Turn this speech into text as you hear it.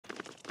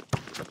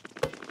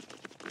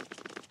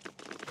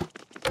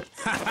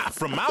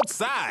from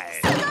outside.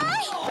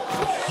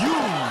 Huge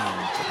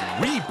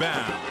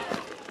rebound.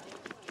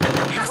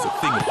 That's a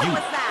thing of you.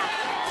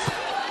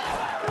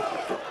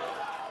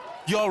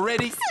 Y'all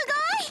ready?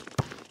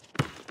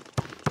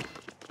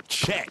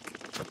 Check.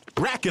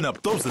 Racking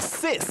up those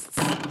assists.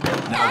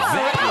 Now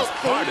that was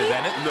harder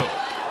than it looked.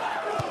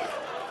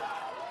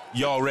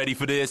 Y'all ready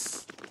for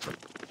this?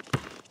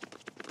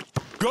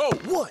 Go!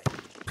 What?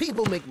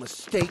 People make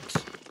mistakes.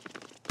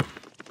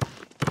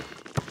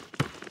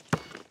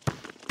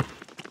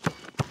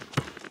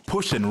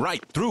 Pushing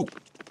right through.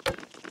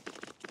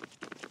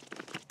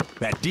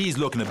 That D's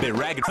looking a bit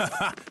ragged.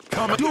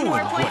 Come doing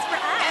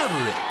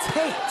whatever it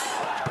takes.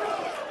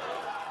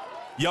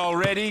 Y'all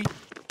ready?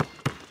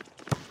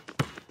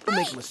 People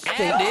make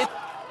mistakes. And it.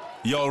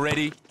 Y'all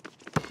ready?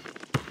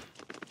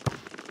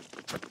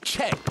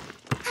 Check.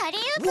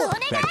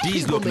 What? That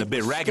D's People looking a make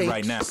bit ragged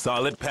right now. mistakes.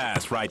 Solid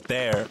pass right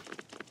there.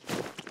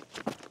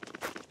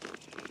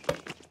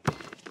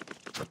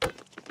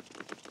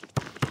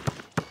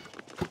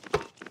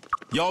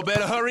 Y'all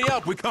better hurry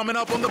up. We're coming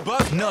up on the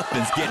bus.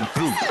 Nothing's getting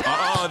through.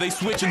 They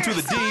switching to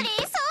the D.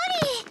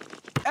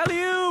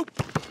 Alley-oop.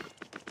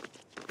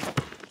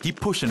 He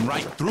pushing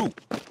right through.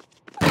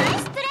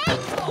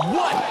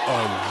 What a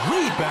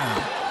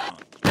rebound.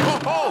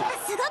 Oh!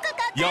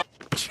 Y'all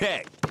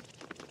check.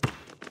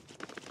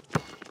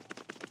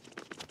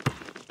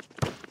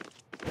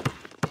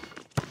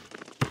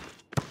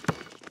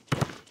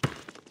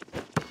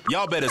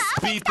 Y'all better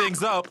speed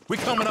things up. We're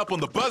coming up on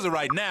the buzzer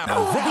right now.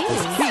 Now that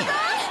was key.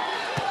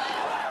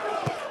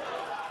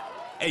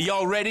 Hey,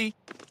 y'all ready?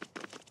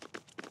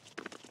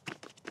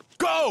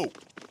 Go!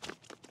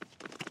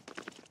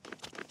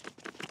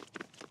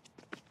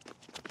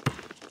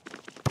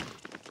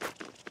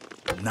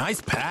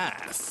 Nice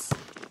pass.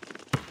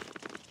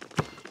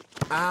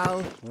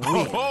 I'll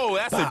win. Oh,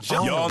 that's a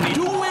jump. Y'all need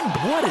doing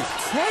what it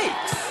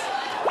takes.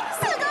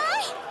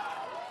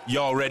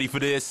 Y'all ready for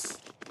this?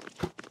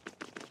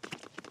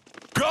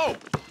 Go!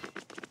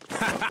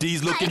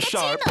 D's looking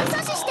sharp.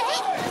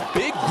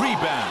 Big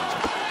rebound.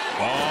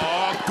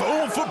 Oh,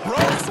 going for broke.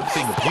 That's a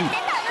thing of beauty.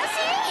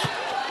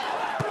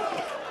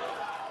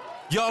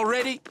 Y'all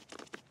ready?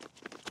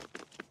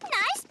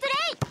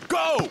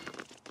 Go!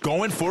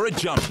 Going for a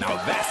jump. Now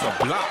that's a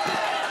block.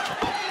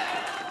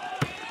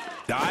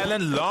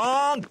 Dialing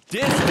long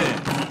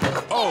distance.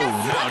 Oh,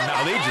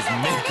 now they just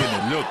making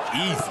it look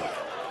easy.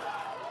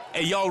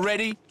 Hey, y'all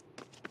ready?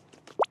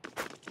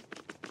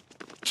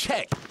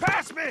 Check.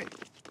 Pass me!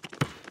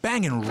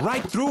 Banging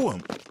right through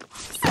him.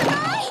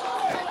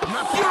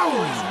 My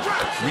power is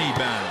right!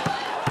 Rebound.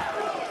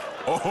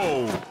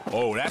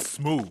 Oh, that's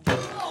smooth.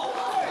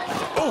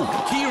 Oh,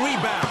 key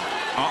rebound.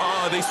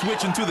 They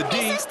switching to the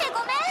D.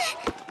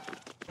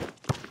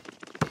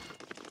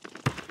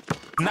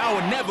 Now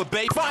or never,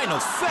 babe. Final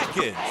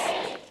seconds.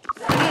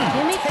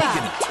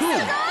 Taking it to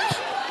him.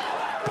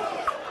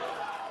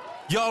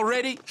 Y'all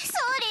ready?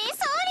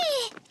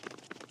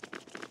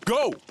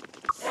 Go.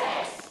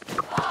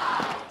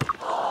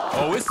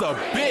 Oh, it's a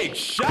big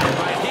shot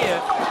right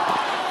here.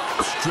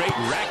 Straight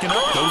racking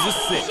up those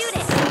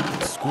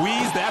assists.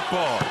 Squeeze that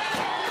ball.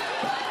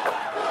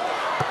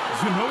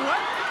 You know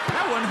what?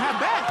 That wasn't half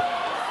bad.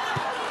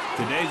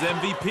 Today's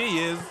MVP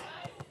is...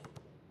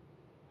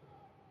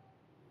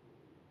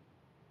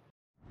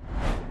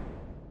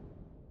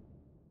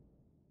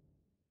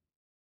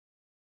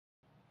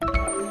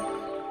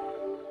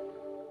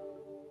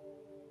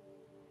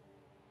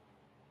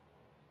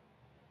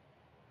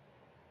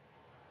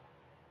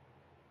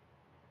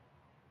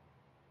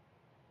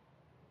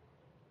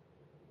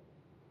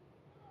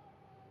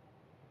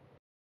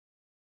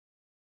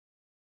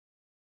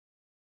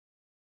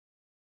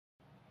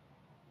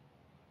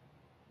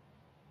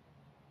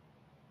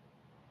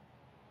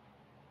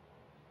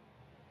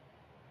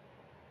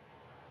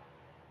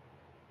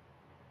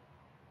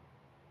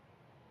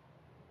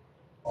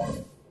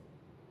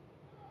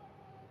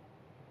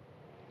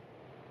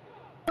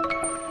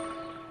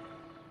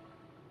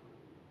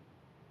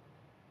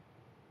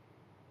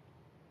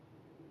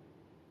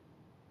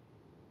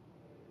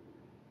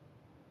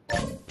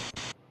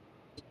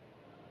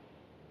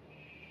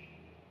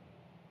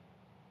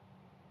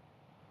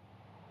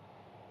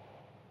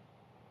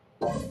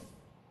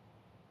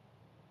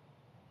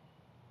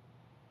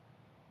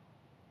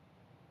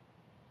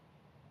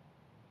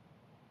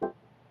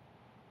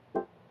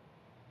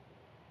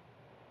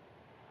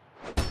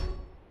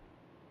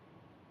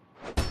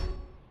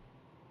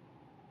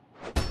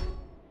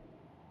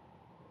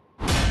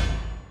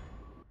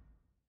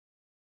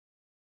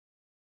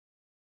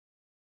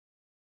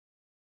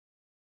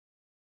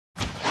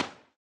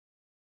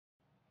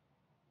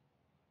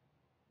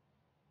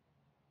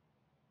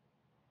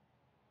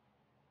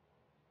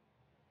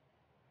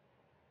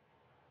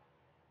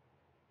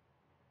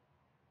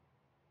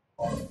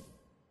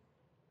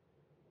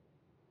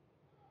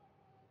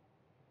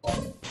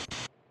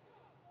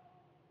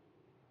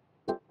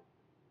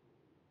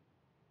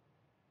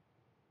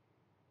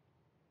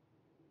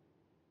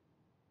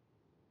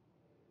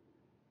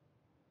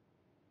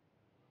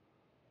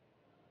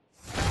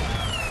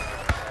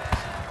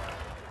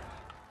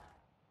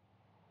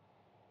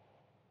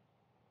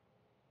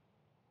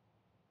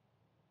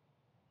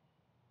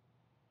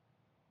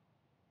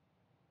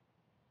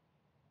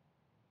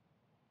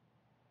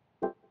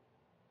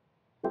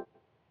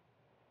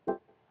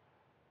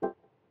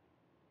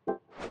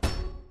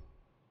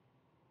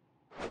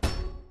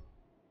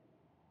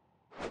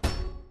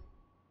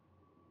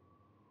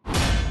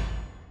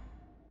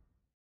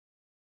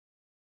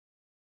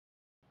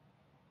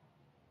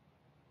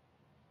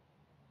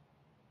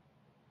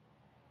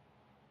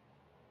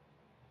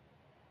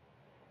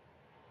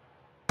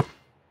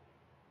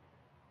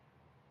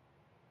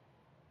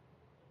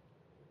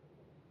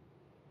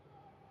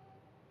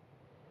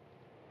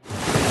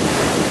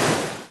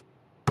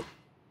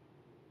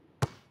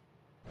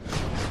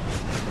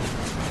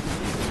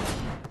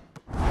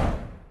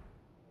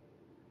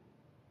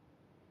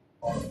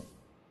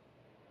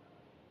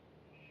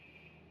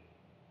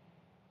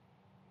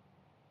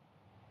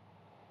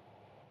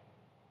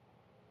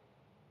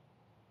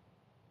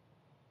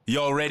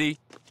 Y'all ready?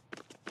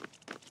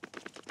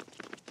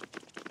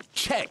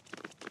 Check.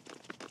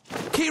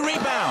 Key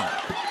rebound.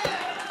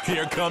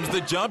 Here comes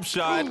the jump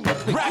shot.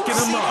 Racking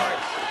them up.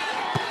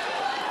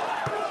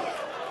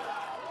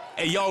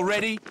 Hey, y'all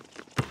ready?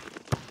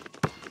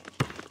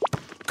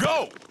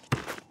 Go!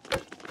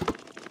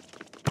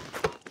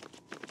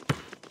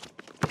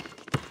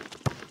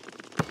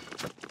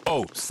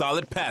 Oh,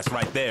 solid pass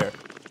right there.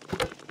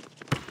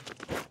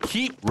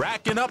 Keep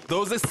racking up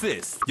those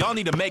assists. Y'all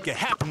need to make it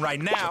happen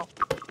right now.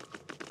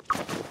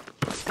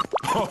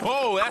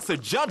 Oh, that's a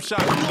jump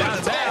shot from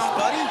downtown.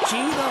 Buddy.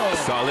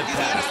 Solid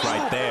pass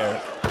right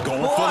there.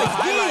 Going for the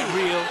highlight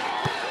reel.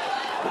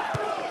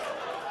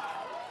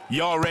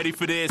 Y'all ready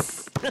for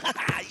this?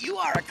 You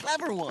are a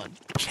clever one.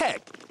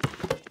 Check.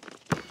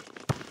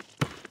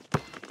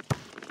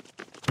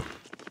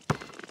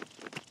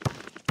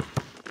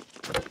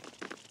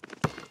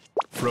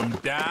 From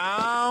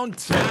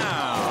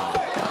downtown.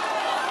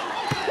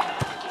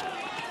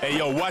 Hey,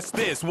 yo, watch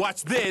this.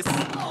 Watch this.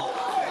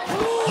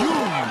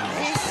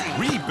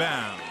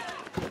 Rebound.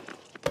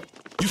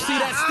 You see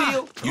that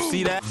steal? You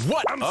see that?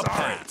 What a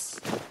pass.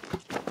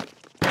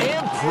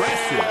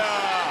 Impressive.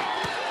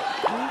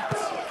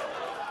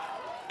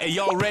 Hey,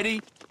 y'all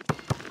ready?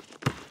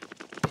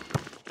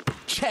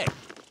 Check.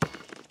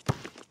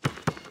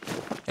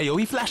 Hey, yo,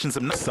 he flashing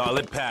some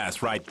solid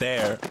pass right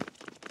there.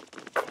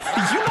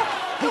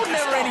 You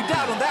never any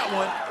doubt on that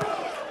one.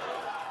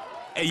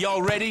 Hey,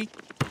 y'all ready?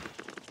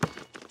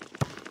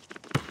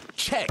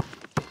 Check.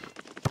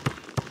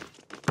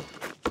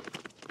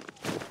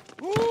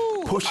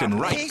 Ooh, Pushing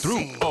right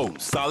amazing. through. Oh,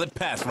 solid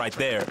pass right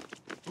there.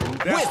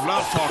 That's what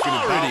I'm talking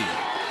about.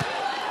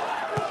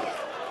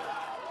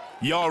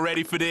 Y'all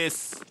ready for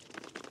this?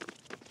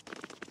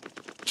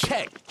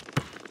 Check.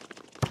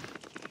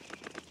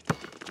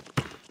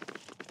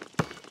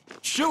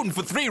 Shooting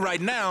for three right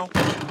now.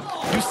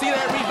 You see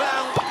that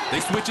rebound?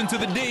 They switching to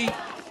the D.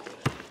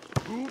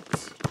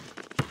 Oops.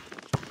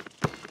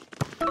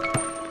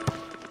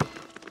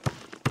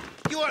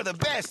 You are the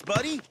best,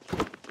 buddy.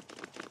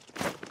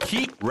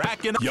 Keep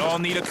racking up. Y'all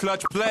need a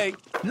clutch play.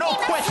 No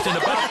question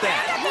about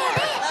that. You are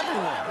a clever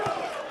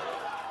one.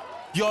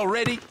 Y'all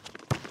ready?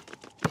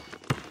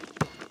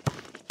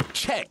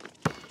 Check.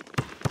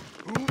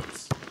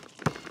 Oops.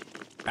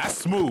 That's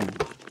smooth.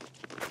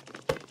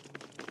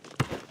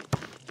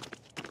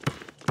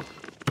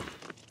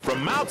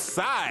 From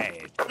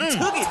outside.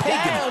 Took it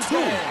down.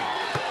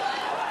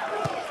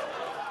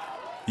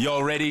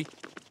 Y'all ready?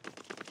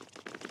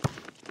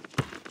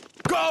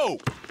 Go!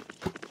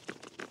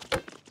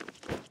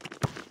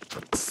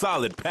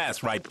 Solid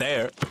pass right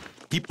there.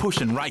 Keep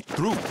pushing right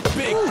through.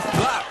 Big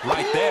block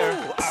right there.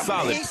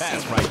 Solid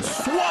pass right.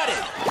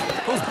 Swatted!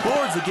 Those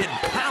boards are getting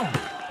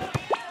pounded.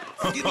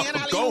 Give me an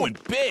alley-oop. Going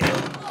big.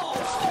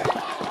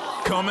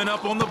 Coming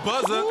up on the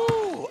buzzer.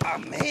 Ooh,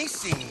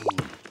 amazing.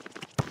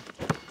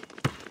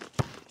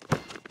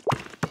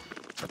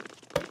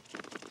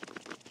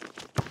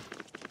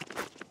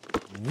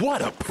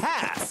 What a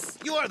pass!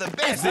 You are the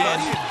best, Then-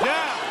 buddy.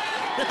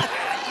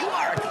 You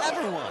are a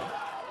clever one.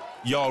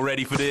 Y'all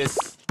ready for this?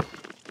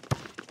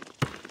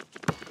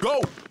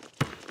 Go!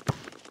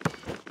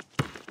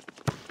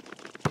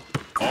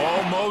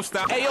 Almost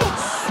out. Ayo,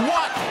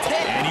 swat!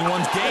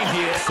 Anyone's game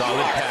here.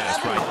 Solid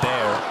pass right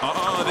there.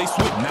 They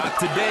switch. Not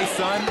today,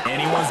 son.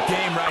 Anyone's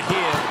game right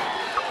here.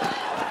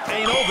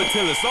 Ain't over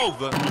till it's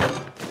over.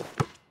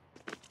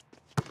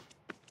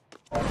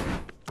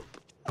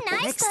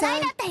 Next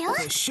time,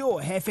 for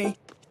sure, Hefe.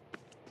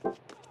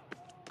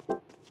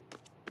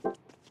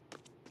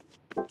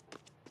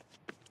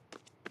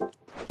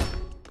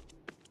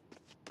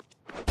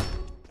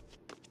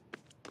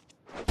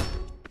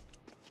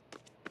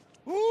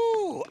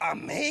 Ooh,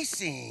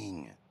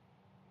 amazing.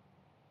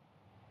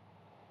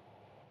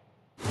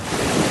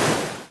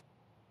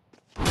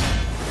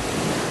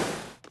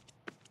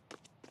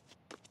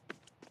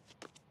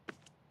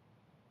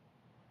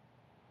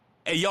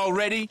 Hey, y'all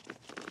ready?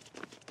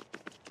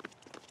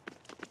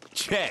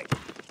 Check.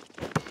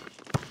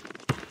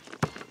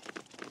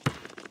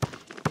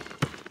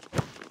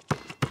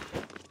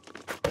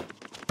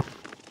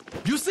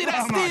 You see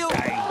that steal?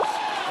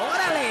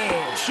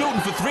 Órale!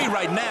 Shooting for three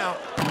right now.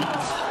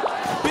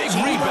 Big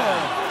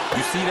rebound.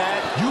 You see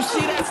that? You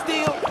see that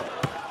steal?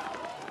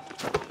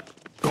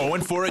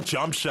 Going for a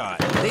jump shot.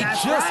 They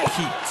That's just right.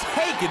 keep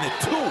taking it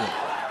to him.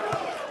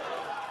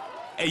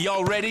 Hey,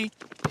 y'all ready?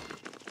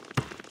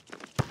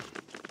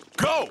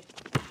 Go!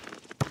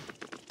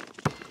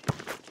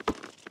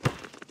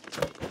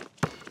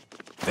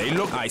 They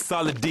look high.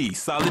 Solid D.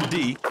 Solid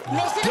D.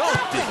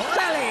 Dunked it.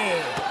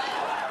 Órale!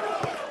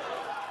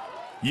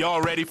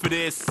 Y'all ready for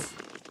this?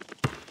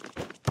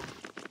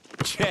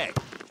 Check.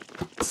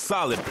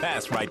 Solid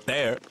pass right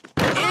there.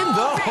 In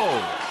the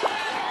hole.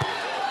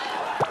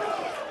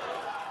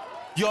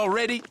 Y'all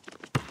ready?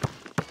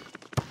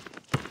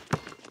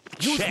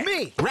 Use Check.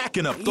 me.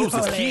 Racking up those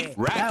Híjole, keep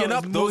racking that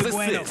up was those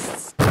muy bueno.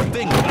 assists.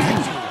 Thing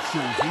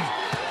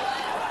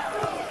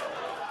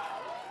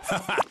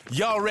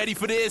Y'all ready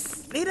for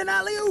this? Need an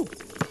alley-oop.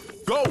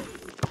 Go.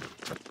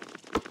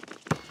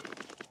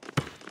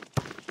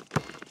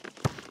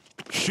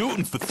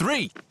 shooting for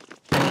three.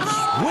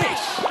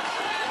 Swish.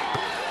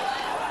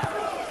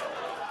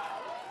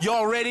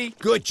 Y'all ready?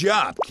 Good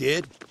job,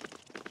 kid.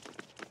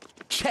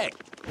 Check.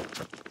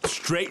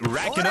 Straight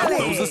racking up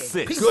those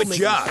assists. Good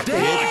job, kid.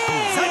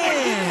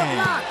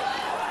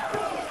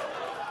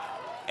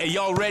 Hey,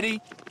 y'all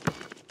ready?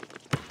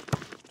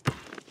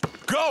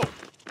 Go!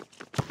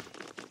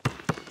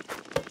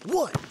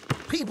 What?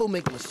 People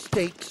make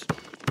mistakes.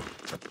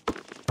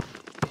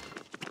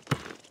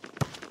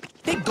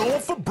 They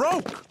going for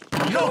broke.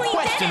 No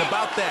question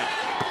about that.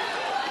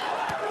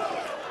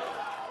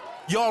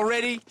 Y'all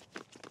ready?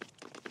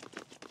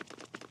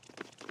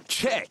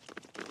 Check.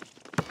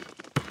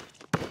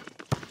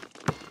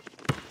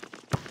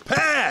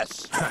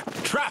 Pass.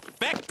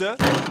 Trifecta.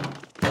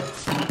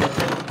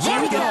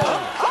 Here we go.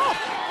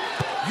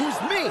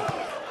 Use me.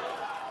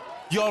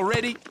 Y'all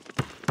ready?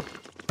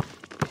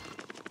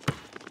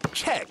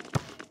 Check.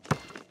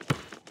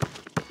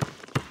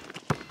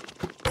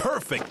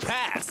 Perfect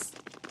pass.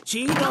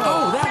 Chido.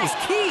 Oh, that was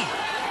key.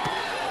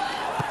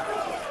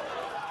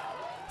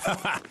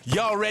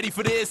 Y'all ready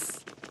for this?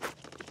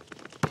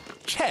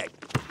 Check.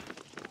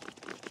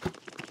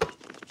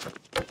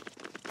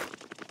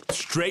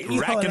 Straight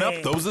racking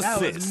up those That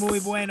assists. was muy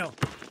bueno.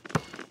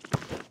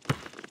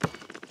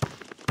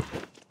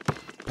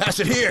 Pass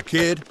it here,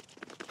 kid.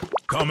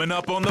 Coming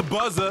up on the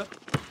buzzer.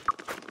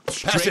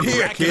 Pass it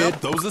here, racking kid.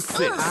 up those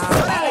assists.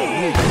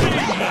 I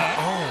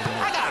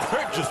got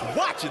hurt just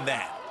watching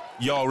that.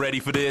 Y'all ready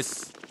for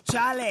this?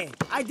 Chale,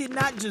 I did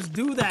not just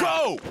do that.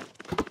 Go!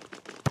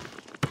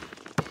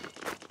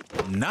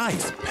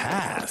 Nice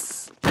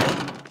pass.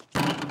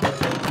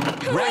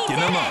 Racking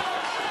them up.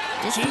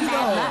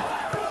 Chido.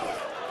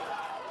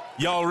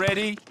 Y'all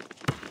ready?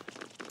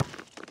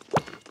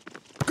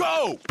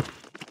 Go!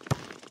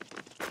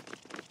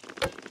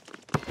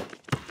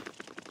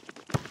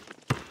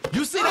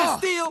 You see that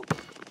steal?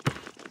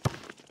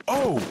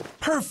 Oh,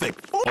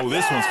 perfect. Oh,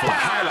 this one's for the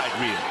highlight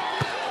reel.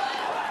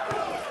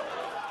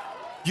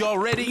 Y'all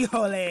ready?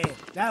 Híjole,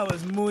 that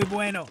was muy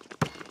bueno.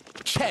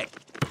 Check.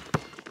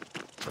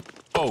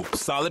 Oh,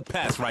 solid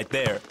pass right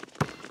there.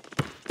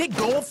 They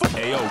going for...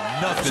 Hey, oh,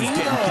 nothing's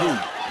getting through.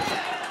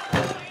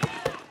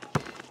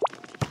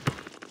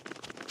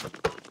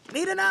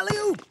 Need an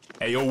alley-oop.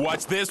 Hey, yo,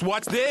 watch this,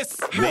 watch this.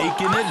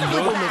 Making it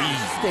look easy.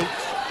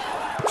 Mistakes.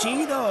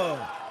 Chido.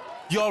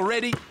 Y'all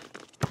ready?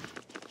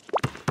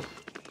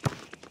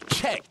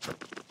 Check.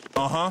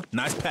 Uh-huh,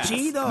 nice pass.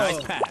 Chido.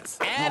 Nice pass.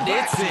 And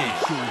it's in.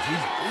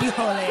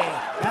 Híjole,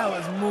 that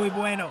was muy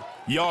bueno.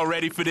 Y'all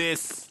ready for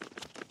this?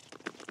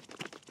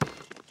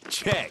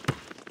 Check.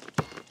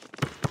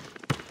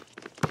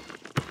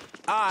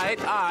 All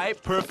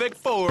right, perfect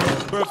four.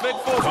 Perfect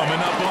four. Coming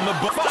up on the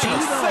final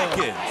Chido.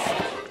 seconds.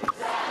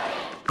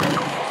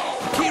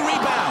 Key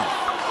rebound.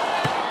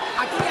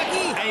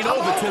 Aquí. Ain't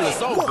over till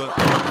it's over.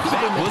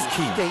 That was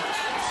key. Mistakes.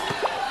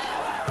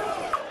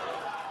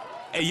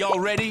 Hey, y'all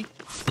ready?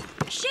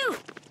 Shoot!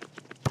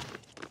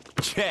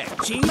 Check.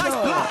 Chido. Nice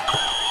block.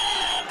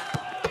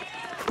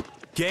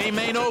 Game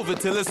ain't over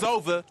till it's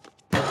over.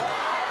 You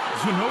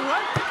know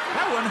what?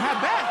 That wasn't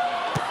half bad.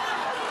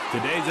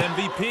 Today's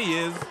MVP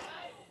is